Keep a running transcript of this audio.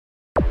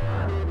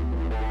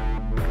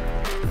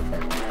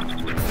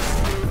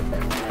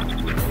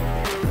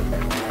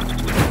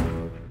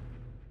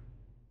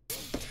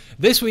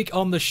This week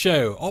on the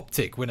show,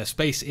 Optic win a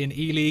space in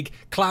E-League,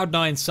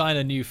 Cloud9 sign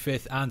a new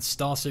fifth, and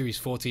Star Series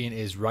 14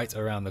 is right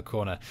around the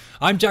corner.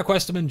 I'm Jack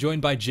Westerman,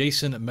 joined by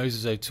Jason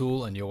Moses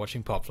O'Toole, and you're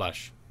watching Pop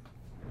Flash.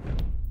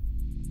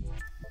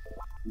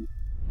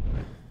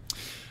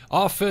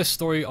 Our first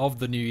story of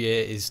the new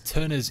year is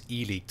Turner's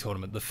E-League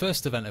tournament, the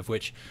first event of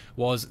which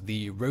was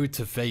the Road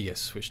to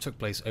Vegas, which took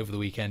place over the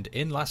weekend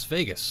in Las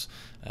Vegas,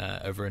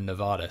 over in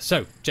Nevada.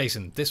 So,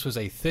 Jason, this was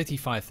a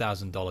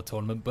 $35,000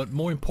 tournament, but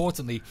more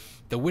importantly,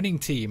 the winning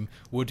team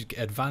would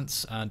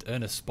advance and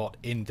earn a spot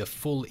in the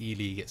full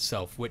E-League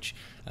itself, which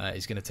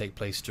is going to take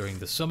place during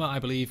the summer, I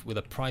believe, with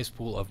a prize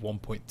pool of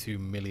 $1.2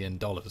 million.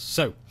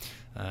 So,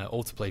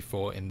 all to play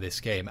for in this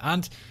game.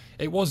 And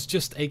it was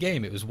just a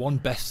game. It was one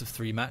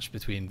best-of-3 match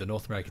between the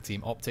North American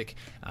team Optic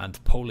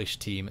and Polish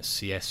team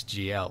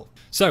CSGL.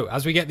 So,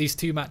 as we get these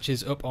two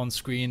matches up on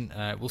screen,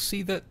 we'll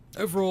see that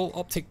overall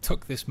Optic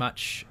took this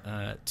match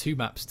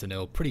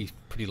 2-0.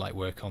 Pretty light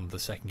work on the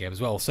second game as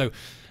well. So,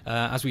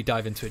 as we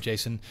dive into it,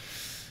 Jason,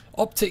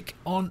 Optic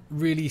aren't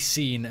really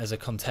seen as a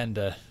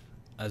contender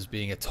as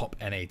being a top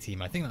NA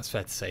team. I think that's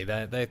fair to say.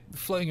 They're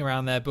floating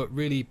around there, but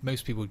really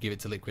most people would give it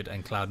to Liquid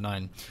and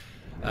Cloud9.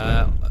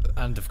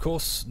 And of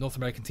course, North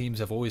American teams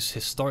have always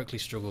historically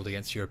struggled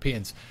against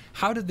Europeans.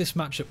 How did this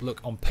matchup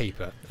look on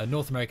paper? A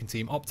North American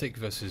team, Optic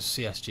versus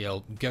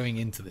CSGL, going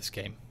into this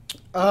game?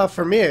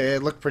 For me,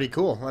 it looked pretty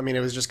cool. I mean, it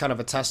was just kind of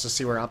a test to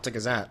see where Optic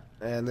is at.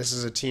 And this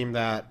is a team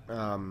that,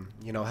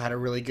 had a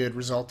really good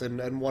result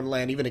in one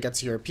LAN, even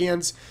against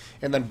Europeans,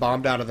 and then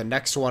bombed out of the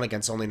next one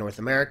against only North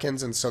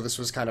Americans. And so this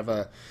was kind of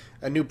a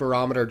new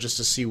barometer just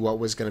to see what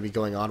was going to be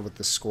going on with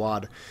the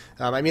squad.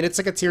 It's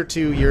like a Tier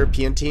 2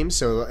 European team,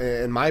 so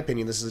in my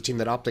opinion, this is a team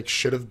that Optic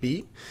should have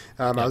beat.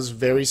 I was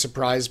very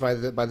surprised by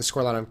the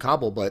scoreline on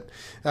Cobble, but,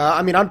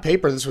 on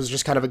paper, this was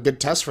just kind of a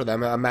good test for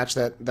them, a match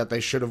that they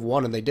should have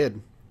won, and they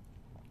did.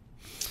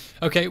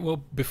 Okay,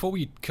 well, before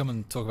we come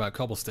and talk about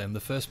Cobblestone, the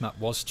first map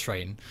was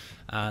Train,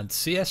 and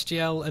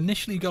CSGL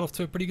initially got off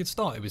to a pretty good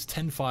start. It was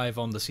 10-5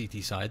 on the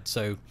CT side,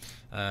 so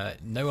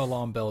no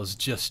alarm bells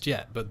just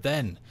yet. But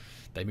then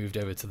they moved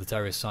over to the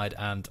Terrorist side,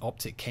 and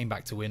Optic came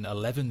back to win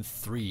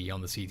 11-3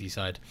 on the CT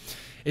side.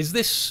 Is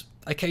this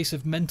a case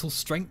of mental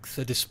strength,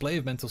 a display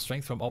of mental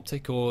strength from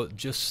Optic, or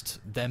just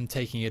them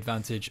taking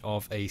advantage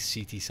of a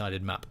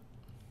CT-sided map?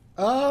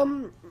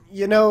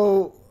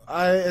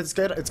 It's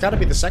got to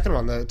be the second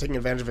one, taking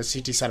advantage of a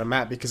CT sided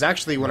map, because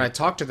actually when I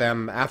talked to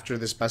them after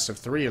this best of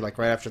 3, like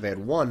right after they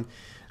had won,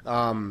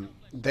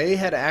 they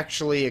had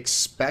actually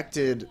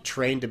expected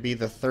Train to be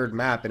the third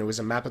map, and it was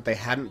a map that they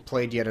hadn't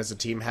played yet as a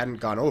team, hadn't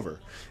gone over.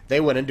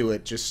 They went into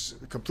it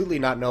just completely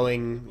not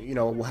knowing,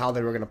 how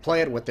they were going to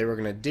play it, what they were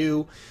going to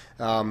do,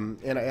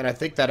 and I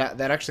think that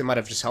actually might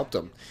have just helped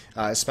them,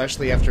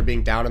 especially after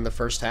being down in the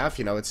first half.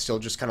 It's still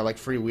just kind of like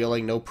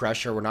freewheeling, no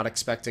pressure. We're not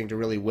expecting to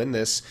really win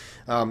this.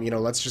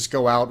 Let's just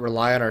go out,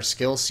 rely on our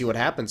skills, see what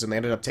happens, and they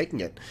ended up taking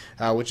it,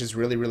 which is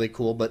really, really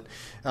cool. But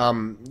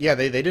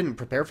they didn't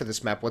prepare for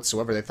this map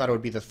whatsoever. They thought it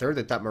would be the third.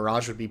 They thought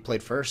Mirage would be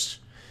played first.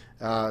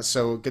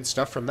 So good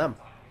stuff from them.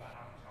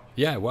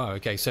 Yeah, wow,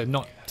 okay, so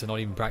not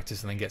even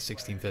practice and then get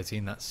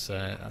 16-13, that's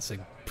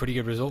a pretty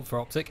good result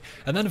for Optic.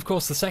 And then, of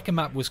course, the second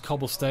map was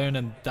Cobblestone,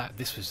 and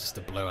this was just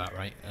a blowout,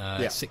 right?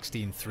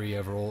 16-3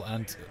 overall,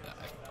 and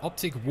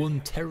Optic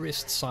won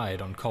Terrorist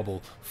side on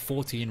Cobble,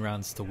 14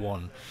 rounds to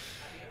 1.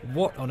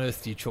 What on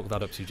earth do you chalk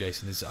that up to,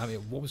 Jason?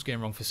 What was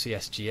going wrong for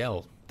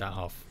CSGL that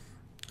half?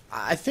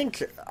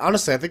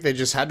 Honestly, I think they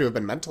just had to have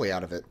been mentally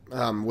out of it,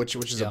 which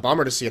is a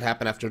bummer to see it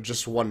happen after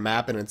just one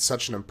map, and it's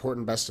such an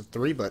important best of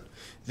 3. But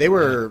they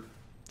were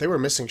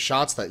missing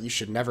shots that you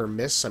should never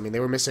miss. They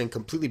were missing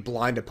completely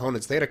blind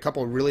opponents. They had a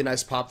couple of really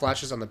nice pop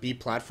flashes on the B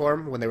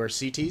platform when they were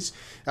CTs,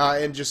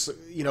 and just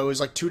it was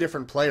like 2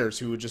 different players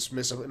who would just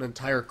miss an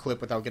entire clip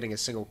without getting a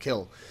single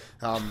kill.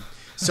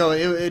 So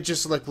it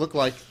just looked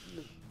like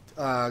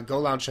Go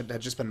Lounge had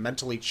just been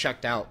mentally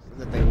checked out,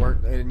 that they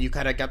weren't, and you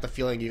kind of got the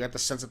feeling, you got the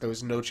sense that there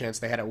was no chance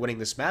they had at winning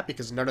this map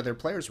because none of their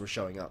players were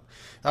showing up,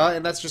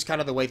 and that's just kind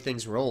of the way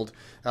things rolled.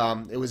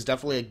 It was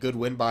definitely a good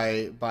win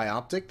by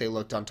Optic. They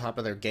looked on top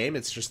of their game.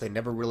 It's just they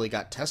never really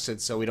got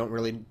tested, so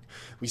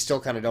we still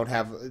kind of don't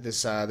have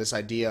this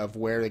idea of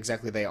where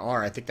exactly they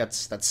are. I think that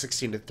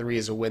 16-3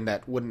 is a win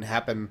that wouldn't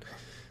happen,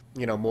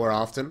 more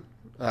often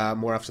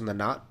than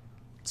not.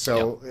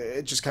 So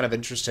it's just kind of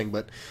interesting,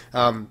 but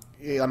all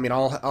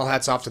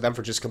hats off to them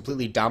for just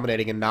completely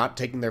dominating and not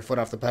taking their foot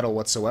off the pedal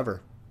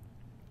whatsoever.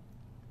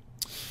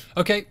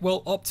 Okay,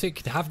 well,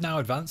 Optic have now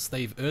advanced.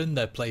 They've earned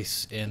their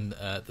place in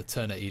the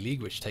Turner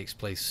E-League, which takes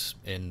place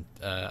in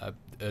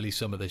early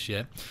summer this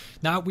year.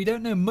 Now, we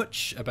don't know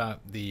much about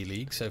the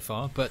E-League so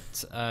far,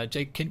 but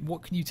Jake,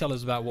 what can you tell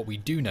us about what we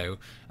do know,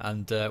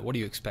 and what do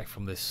you expect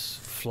from this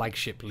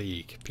flagship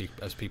league,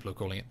 as people are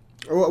calling it?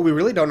 Well, we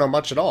really don't know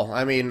much at all.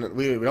 We don't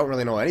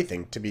really know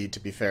anything, to be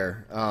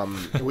fair.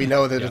 We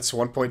know that it's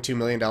 $1.2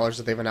 million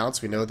that they've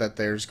announced. We know that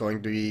there's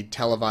going to be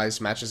televised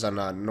matches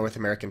on North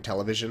American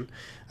television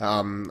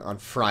on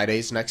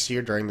Fridays next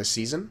year during the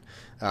season,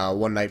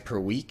 one night per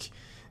week.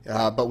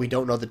 but we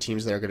don't know the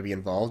teams that are going to be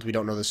involved. We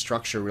don't know the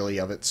structure really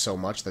of it so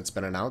much that's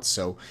been announced.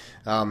 So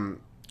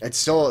it's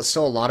still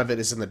a lot of it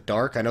is in the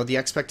dark. I know the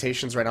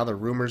expectations right now, the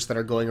rumors that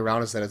are going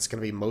around is that it's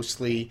going to be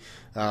mostly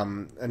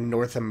a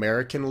North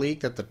American league,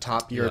 that the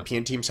top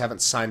European teams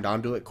haven't signed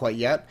on to it quite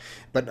yet.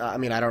 But I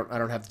mean, I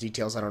don't have the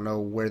details. I don't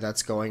know where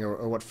that's going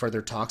or what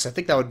further talks. I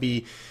think that would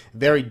be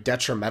very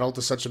detrimental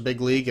to such a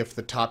big league if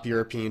the top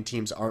European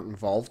teams aren't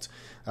involved.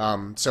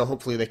 So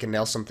hopefully they can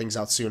nail some things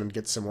out soon and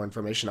get some more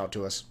information out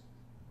to us.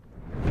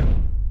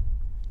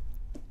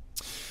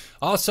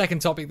 Our second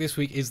topic this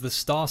week is the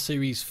Star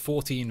Series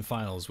 14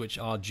 finals, which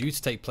are due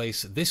to take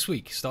place this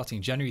week,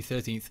 starting January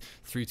 13th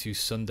through to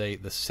Sunday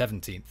the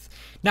 17th.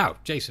 Now,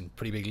 Jason,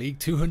 pretty big league,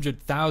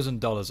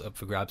 $200,000 up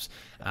for grabs,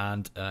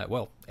 and,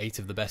 8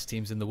 of the best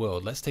teams in the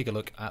world. Let's take a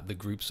look at the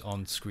groups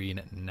on screen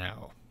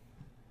now.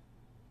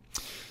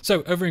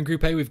 So, over in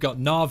Group A, we've got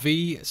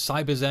Na'Vi,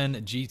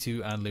 CyberZen,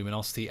 G2, and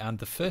Luminosity. And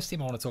the first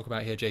team I want to talk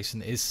about here,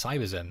 Jason, is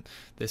CyberZen,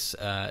 this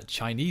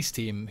Chinese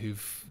team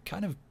who've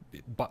kind of,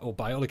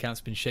 by all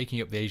accounts, been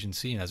shaking up the Asian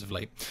scene as of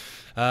late.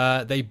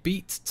 They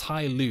beat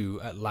Tai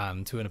Lu at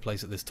LAN to win a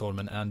place at this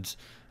tournament, and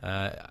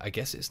I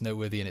guess it's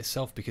noteworthy in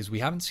itself because we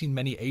haven't seen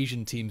many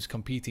Asian teams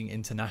competing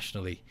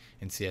internationally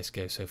in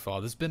CSGO so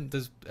far.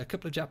 There's a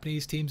couple of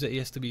Japanese teams at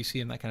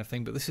ESWC and that kind of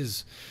thing, but this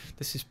is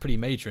pretty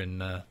major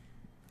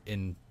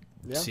in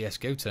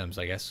CSGO terms,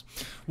 I guess.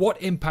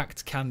 What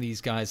impact can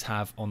these guys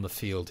have on the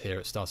field here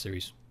at Star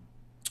Series?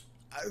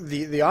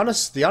 The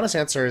honest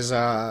answer is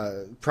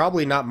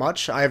probably not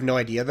much. I have no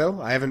idea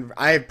though.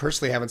 I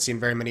personally haven't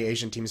seen very many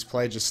Asian teams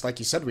play. Just like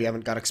you said, we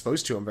haven't got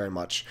exposed to them very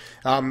much.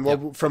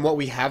 Well, from what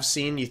we have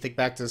seen, you think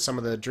back to some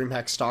of the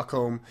DreamHack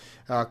Stockholm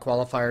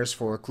qualifiers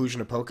for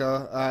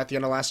Cluj-Napoca at the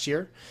end of last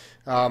year.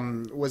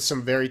 With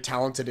some very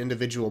talented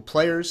individual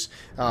players.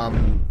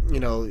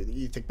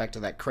 You think back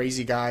to that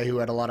crazy guy who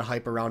had a lot of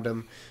hype around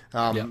him.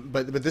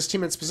 But this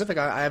team in specific,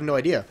 I have no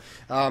idea.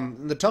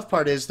 The tough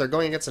part is they're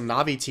going against a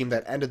Na'Vi team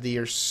that ended the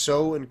year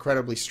so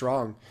incredibly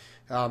strong.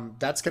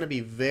 That's going to be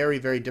very,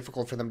 very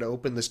difficult for them to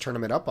open this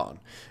tournament up on.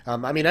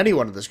 I mean,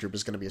 anyone in this group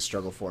is going to be a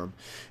struggle for them.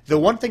 The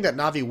one thing that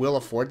Na'Vi will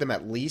afford them,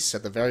 at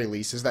the very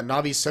least, is that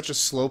Na'Vi is such a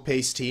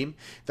slow-paced team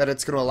that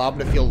it's going to allow them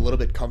to feel a little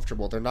bit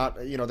comfortable.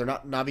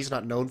 Na'Vi's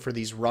not known for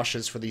these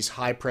rushes, for these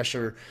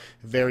high-pressure,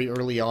 very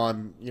early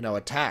on,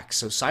 attacks.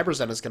 So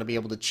CyberZen is going to be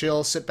able to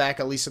chill, sit back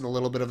at least in a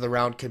little bit of the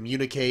round,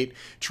 communicate,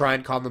 try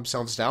and calm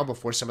themselves down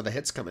before some of the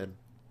hits come in.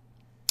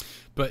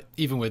 But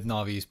even with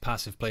Na'Vi's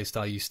passive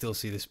playstyle, you still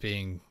see this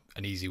being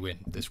an easy win,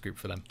 this group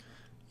for them.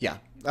 Yeah.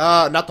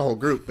 Not the whole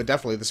group, but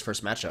definitely this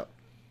first matchup.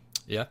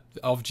 Yeah.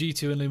 Of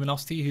G2 and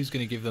Luminosity, who's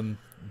going to give them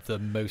the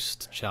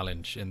most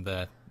challenge in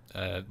their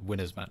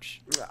winners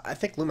match? I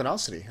think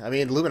Luminosity. I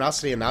mean,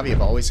 Luminosity and Na'Vi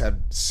have always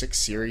had 6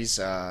 series.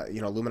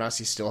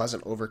 Luminosity still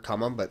hasn't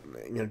overcome them, but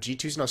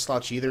G2's no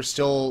slouch either.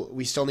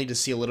 We still need to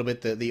see a little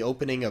bit. The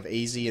opening of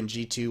AZ and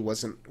G2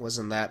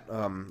 wasn't that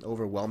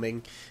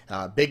overwhelming.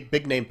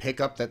 Big name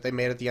pickup that they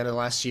made at the end of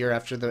last year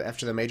after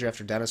the major,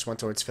 after Dennis went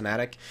towards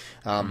Fnatic.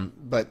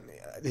 But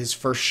his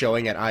first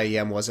showing at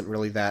IEM wasn't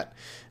really that,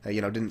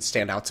 didn't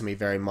stand out to me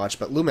very much.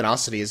 But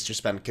Luminosity has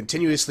just been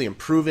continuously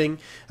improving.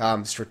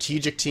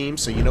 Strategic team,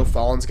 so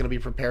Fallen's going to be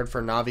prepared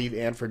for Na'Vi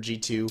and for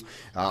G2.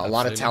 A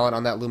lot of talent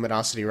on that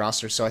Luminosity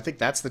roster. So I think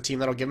that's the team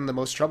that'll give them the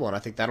most trouble. And I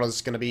think that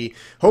is going to be,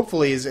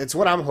 hopefully, it's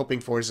what I'm hoping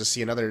for, is to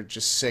see another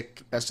just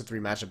sick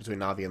best-of-3 matchup between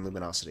Na'Vi and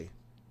Luminosity.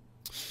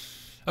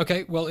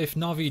 Okay, well, if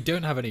Na'Vi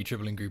don't have any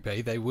trouble in Group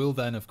A, they will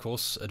then, of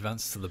course,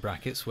 advance to the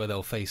brackets where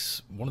they'll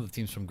face one of the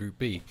teams from Group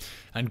B.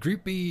 And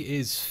Group B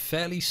is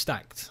fairly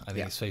stacked, I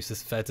think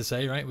it's fair to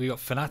say, right? We've got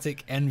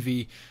Fnatic,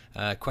 Envy,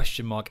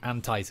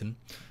 and Titan.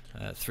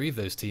 3 of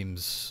those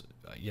teams,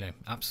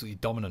 absolutely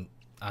dominant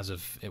as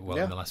of, in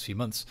the last few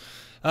months.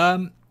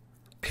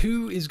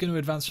 Who is going to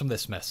advance from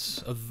this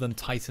mess, other than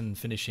Titan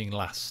finishing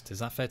last? Is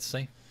that fair to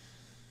say?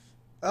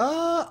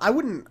 I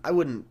wouldn't,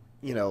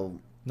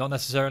 Not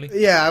necessarily?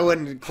 Yeah, I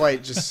wouldn't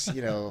quite just, I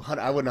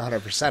wouldn't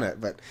 100%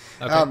 it. But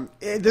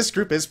this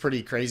group is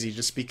pretty crazy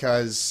just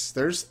because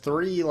there's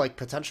 3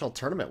 potential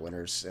tournament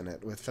winners in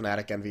it with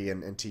Fnatic, Envy,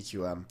 and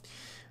TQM,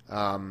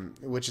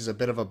 which is a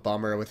bit of a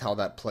bummer with how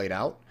that played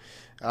out.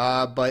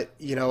 But,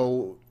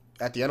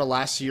 at the end of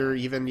last year,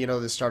 even,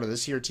 the start of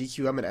this year,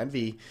 TQM and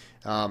Envy,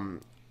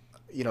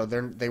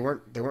 they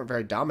weren't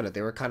very dominant.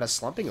 They were kind of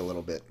slumping a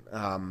little bit.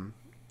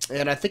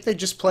 And I think they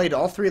just played,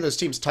 all 3 of those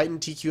teams, Titan,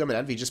 TQM, and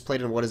Envy, just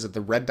played in,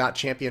 the Red Dot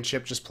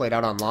Championship, just played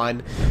out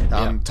online.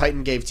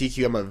 Titan gave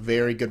TQM a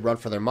very good run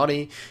for their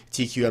money.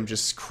 TQM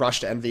just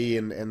crushed Envy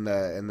in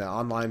the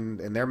online,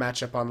 in their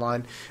matchup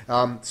online.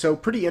 So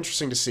pretty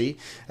interesting to see.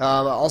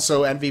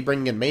 Also, Envy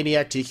bringing in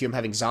Maniac, TQM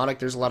having Zonic.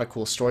 There's a lot of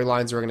cool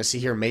storylines we're going to see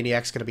here.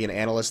 Maniac's going to be an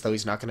analyst, though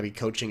he's not going to be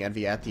coaching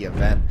Envy at the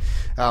event.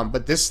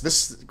 But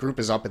this group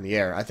is up in the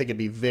air. I think it'd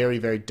be very,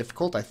 very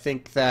difficult. I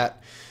think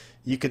that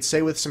you could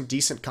say with some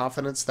decent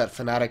confidence that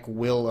Fnatic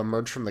will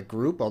emerge from the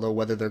group, although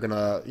whether they're going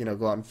to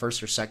go out in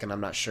first or second,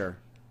 I'm not sure.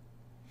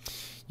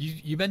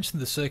 You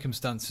mentioned the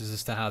circumstances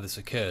as to how this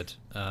occurred.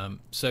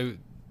 So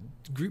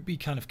Group B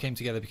kind of came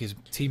together because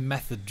Team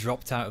Method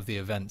dropped out of the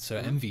event, so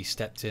Envy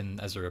stepped in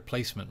as a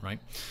replacement, right?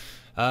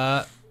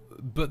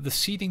 But the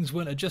seedings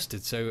weren't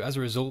adjusted, so as a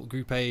result,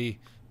 Group A,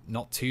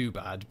 not too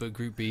bad, but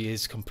Group B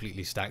is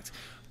completely stacked.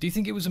 Do you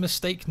think it was a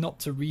mistake not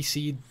to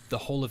reseed the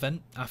whole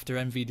event after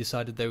Envy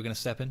decided they were going to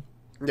step in?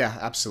 Yeah,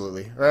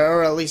 absolutely.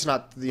 Or at least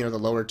not, the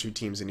lower two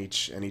teams in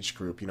each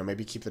group.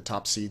 Maybe keep the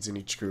top seeds in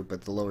each group,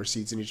 but the lower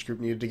seeds in each group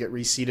needed to get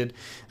reseeded,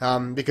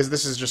 because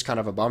this is just kind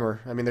of a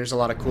bummer. I mean, there's a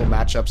lot of cool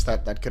matchups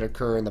that could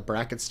occur in the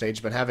bracket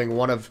stage, but having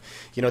one of,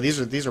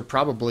 these are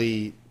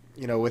probably,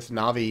 with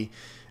Navi,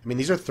 I mean,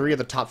 these are 3 of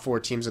the top 4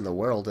 teams in the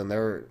world, and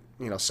they're,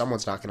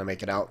 someone's not going to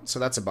make it out, so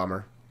that's a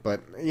bummer.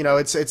 But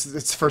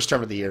it's first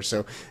term of the year,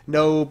 so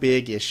no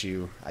big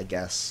issue, I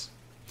guess.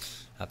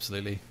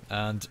 Absolutely.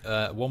 And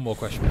one more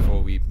question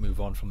before we move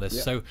on from this.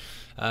 Yeah. So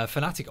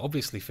Fnatic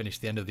obviously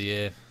finished the end of the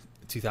year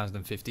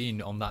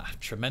 2015 on that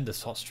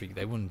tremendous hot streak.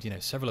 They won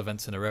several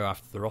events in a row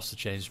after the roster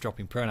change,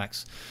 dropping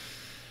Pronax.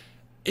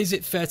 Is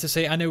it fair to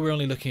say, I know we're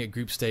only looking at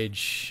group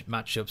stage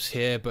matchups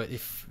here, but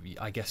if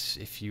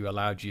you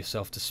allowed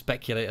yourself to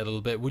speculate a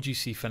little bit, would you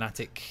see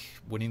Fnatic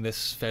winning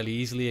this fairly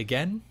easily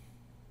again?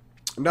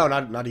 No,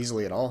 not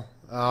easily at all.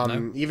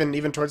 No?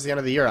 Even towards the end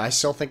of the year, I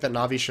still think that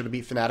Navi should have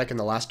beat Fnatic in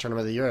the last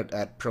tournament of the year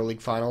at Pro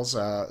League Finals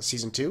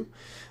Season 2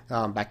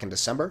 back in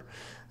December.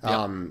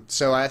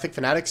 So I think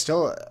Fnatic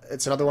still,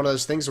 it's another one of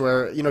those things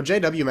where,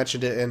 JW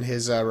mentioned it in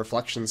his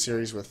reflection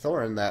series with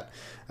Thorin that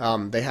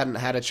they hadn't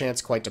had a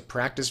chance quite to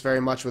practice very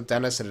much with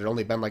Dennis. It had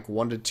only been like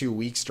 1 to 2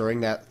 weeks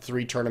during that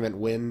 3 tournament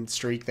win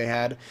streak they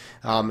had.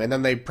 And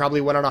then they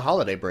probably went on a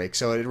holiday break.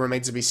 So it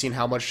remains to be seen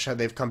how much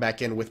they've come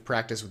back in with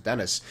practice with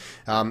Dennis.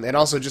 And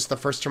also just the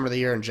first term of the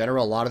year in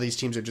general, a lot of these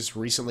teams are just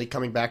recently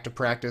coming back to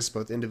practice,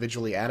 both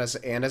individually and as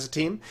a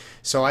team.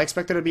 So I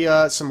expect there to be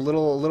some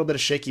little bit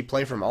of shaky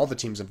play from all the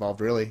teams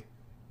involved, really.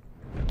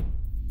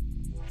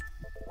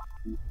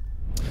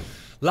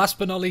 Last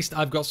but not least,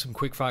 I've got some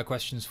quick-fire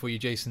questions for you,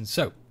 Jason.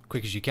 So,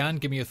 quick as you can,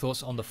 give me your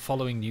thoughts on the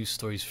following news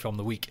stories from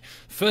the week.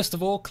 First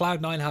of all,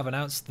 Cloud9 have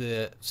announced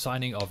the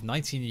signing of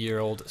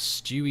 19-year-old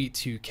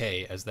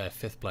Stewie2K as their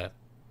 5th player.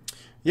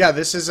 Yeah,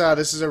 this is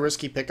a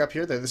risky pickup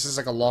here. This is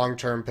like a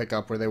long-term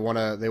pickup where they want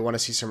to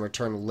see some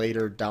return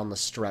later down the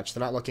stretch.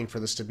 They're not looking for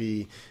this to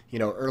be,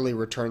 early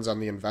returns on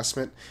the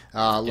investment.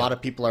 A lot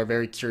of people are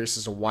very curious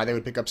as to why they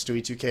would pick up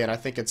Stewie2K, and I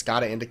think it's got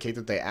to indicate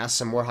that they asked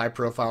some more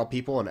high-profile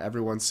people, and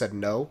everyone said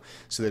no,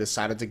 so they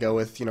decided to go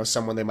with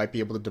someone they might be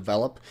able to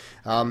develop.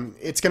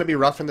 It's going to be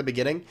rough in the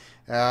beginning,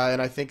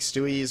 and I think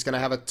Stewie is going to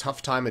have a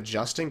tough time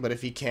adjusting. But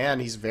if he can,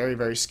 he's very,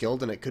 very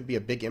skilled, and it could be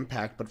a big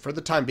impact. But for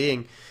the time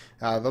being,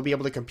 they'll be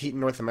able to compete in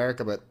North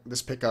America, but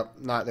this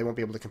pickup, they won't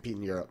be able to compete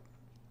in Europe.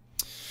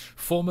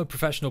 Former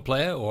professional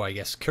player, or I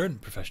guess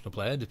current professional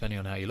player, depending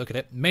on how you look at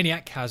it,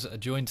 Maniac has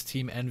joined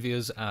Team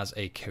Envious as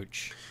a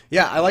coach.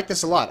 Yeah, I like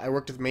this a lot. I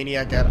worked with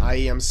Maniac at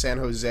IEM San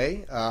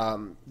Jose.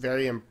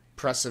 Very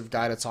impressive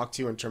guy to talk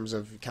to in terms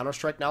of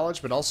Counter-Strike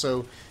knowledge, but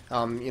also,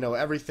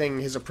 everything,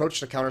 his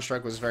approach to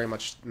Counter-Strike was very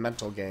much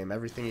mental game.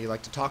 Everything he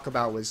liked to talk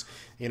about was,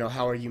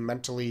 how are you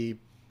mentally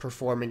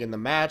performing in the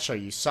match? Are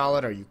you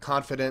solid? Are you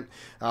confident?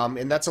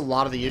 And that's a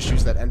lot of the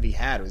issues that Envy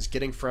had, was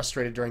getting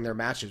frustrated during their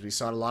matches. We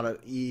saw a lot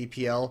of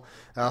EEPL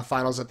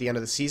finals at the end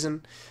of the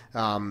season.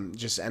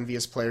 Just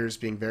envious players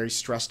being very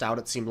stressed out,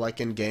 it seemed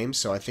like, in games.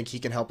 So I think he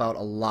can help out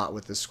a lot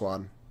with this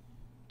squad.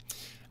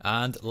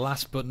 And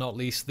last but not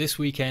least, this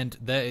weekend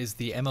there is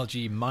the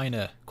MLG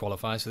Minor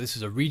qualifier. So this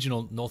is a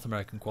regional North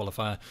American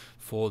qualifier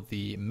for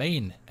the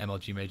main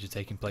MLG major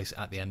taking place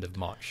at the end of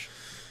March.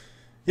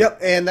 Yep,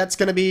 and that's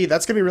gonna be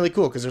really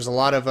cool because there's a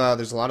lot of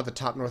the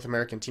top North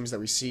American teams that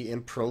we see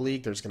in Pro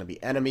League. There's gonna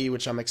be Enemy,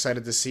 which I'm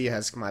excited to see. It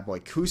has my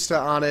boy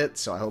Kusta on it,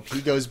 so I hope he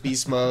goes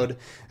beast mode.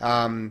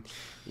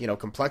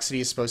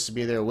 Complexity is supposed to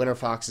be there. Winter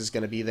Fox is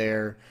gonna be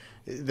there.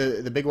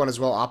 The big one as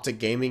well, Optic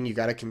Gaming. You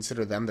got to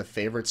consider them the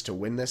favorites to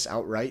win this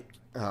outright.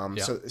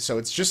 So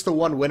it's just the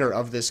one winner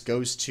of this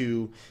goes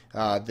to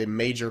the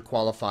major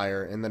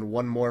qualifier, and then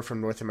one more from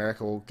North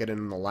America will get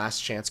in the last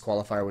chance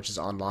qualifier, which is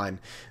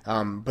online.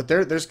 But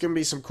there's going to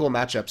be some cool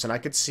matchups, and I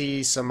could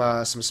see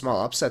some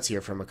small upsets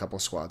here from a couple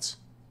squads.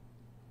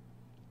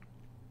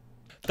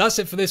 That's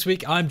it for this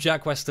week. I'm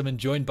Jack Westerman,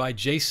 joined by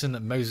Jason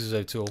Moses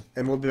O'Toole.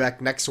 And we'll be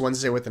back next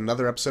Wednesday with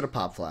another episode of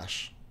Pop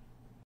Flash.